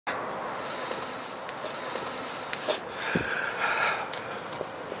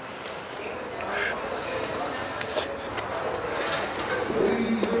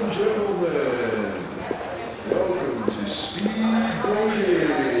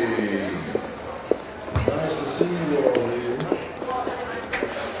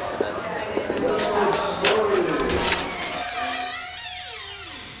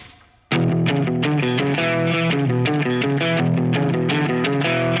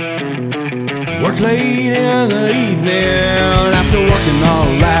work late in the evening after working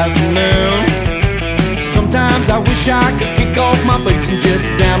all afternoon. Sometimes I wish I could kick off my boots and just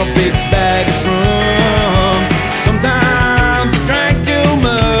down a big bag of shrooms. Sometimes I drank too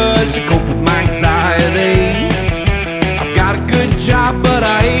much to cope with my anxiety. I've got a good job, but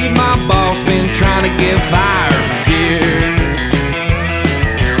I hate my boss. Been trying to get fired for years.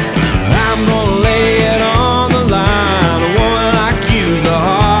 I'm gonna lay it on the line. A woman like you's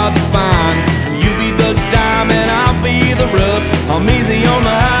hard to find. You be the diamond, I'll be the rough. I'm easy on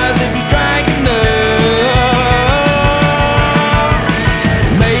the highs if you drank enough.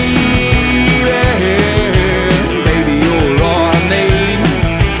 Baby, you're all I need.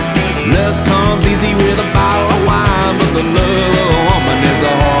 Lust comes easy with a bottle of wine, but the love of a woman is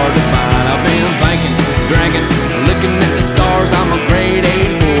hard to find. I've been thinking, drinking, looking at the stars. I'm a grade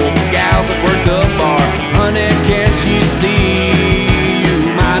 8 fool for gals that work the bar. Honey, can't you see you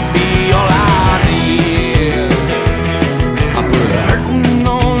might be all I need? I put a hurtin'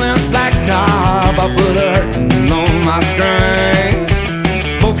 on this black top, I put a hurtin' on my strings.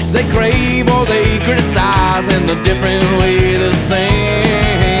 Folks, they crave or they criticize in the different way they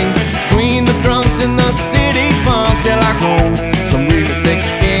sing. Between the drunks and the city punks, yeah, like home, some really thick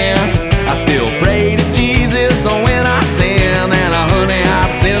skin. I still pray to Jesus when I sin, and honey, I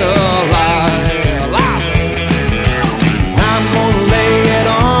sin a lot. I'm gonna lay it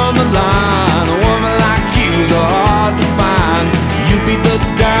on the line. A woman like you's hard to find. You be the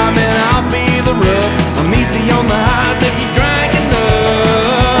diamond, I'll be the rough. I'm easy on the highs if you drank enough.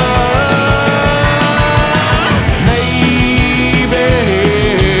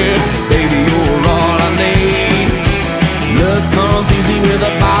 Baby, you're all I need. Lust comes easy with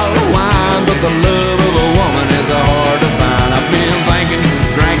a bottle of wine, but the love of a woman is hard to find. I've been thinking,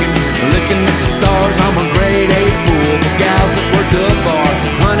 drinking, looking at the stars. I'm a grade 8 fool for gals that work the bar.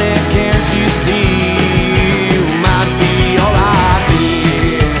 Honey, can't you see you might be all I need?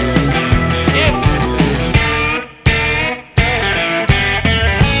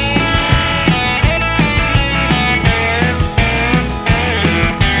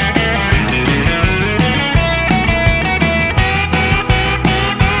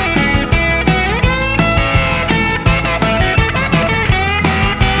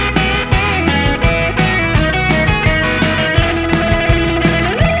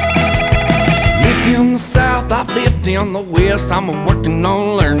 In the south, I've lived in the west. I'm working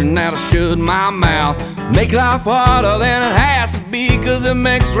on learning how to shut my mouth. Make life harder than it has to be, cause it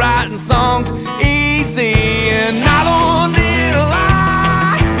makes writing songs easy. And I don't need a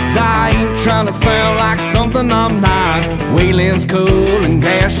lie, 'cause I ain't trying to sound like something I'm not. Waylon's cool and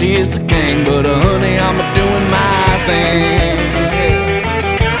Cash is the king, but honey, I'm doing my thing.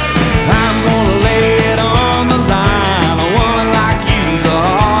 I'm gonna lay it on the line. A woman like you's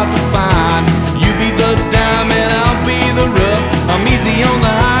hard to find. You be the diamond, I'll be the rough. I'm easy on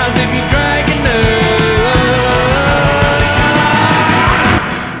the highs if you drank enough.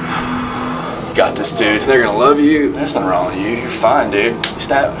 You got this, dude. They're gonna love you. There's nothing wrong with you. You're fine, dude.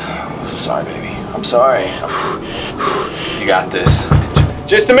 Stop. I'm sorry, baby. I'm sorry. You got this.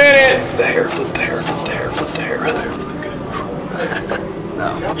 Just a minute. Flip the hair, flip the hair, flip the hair, flip the hair. There, flip good. No.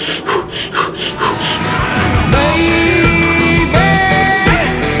 Baby.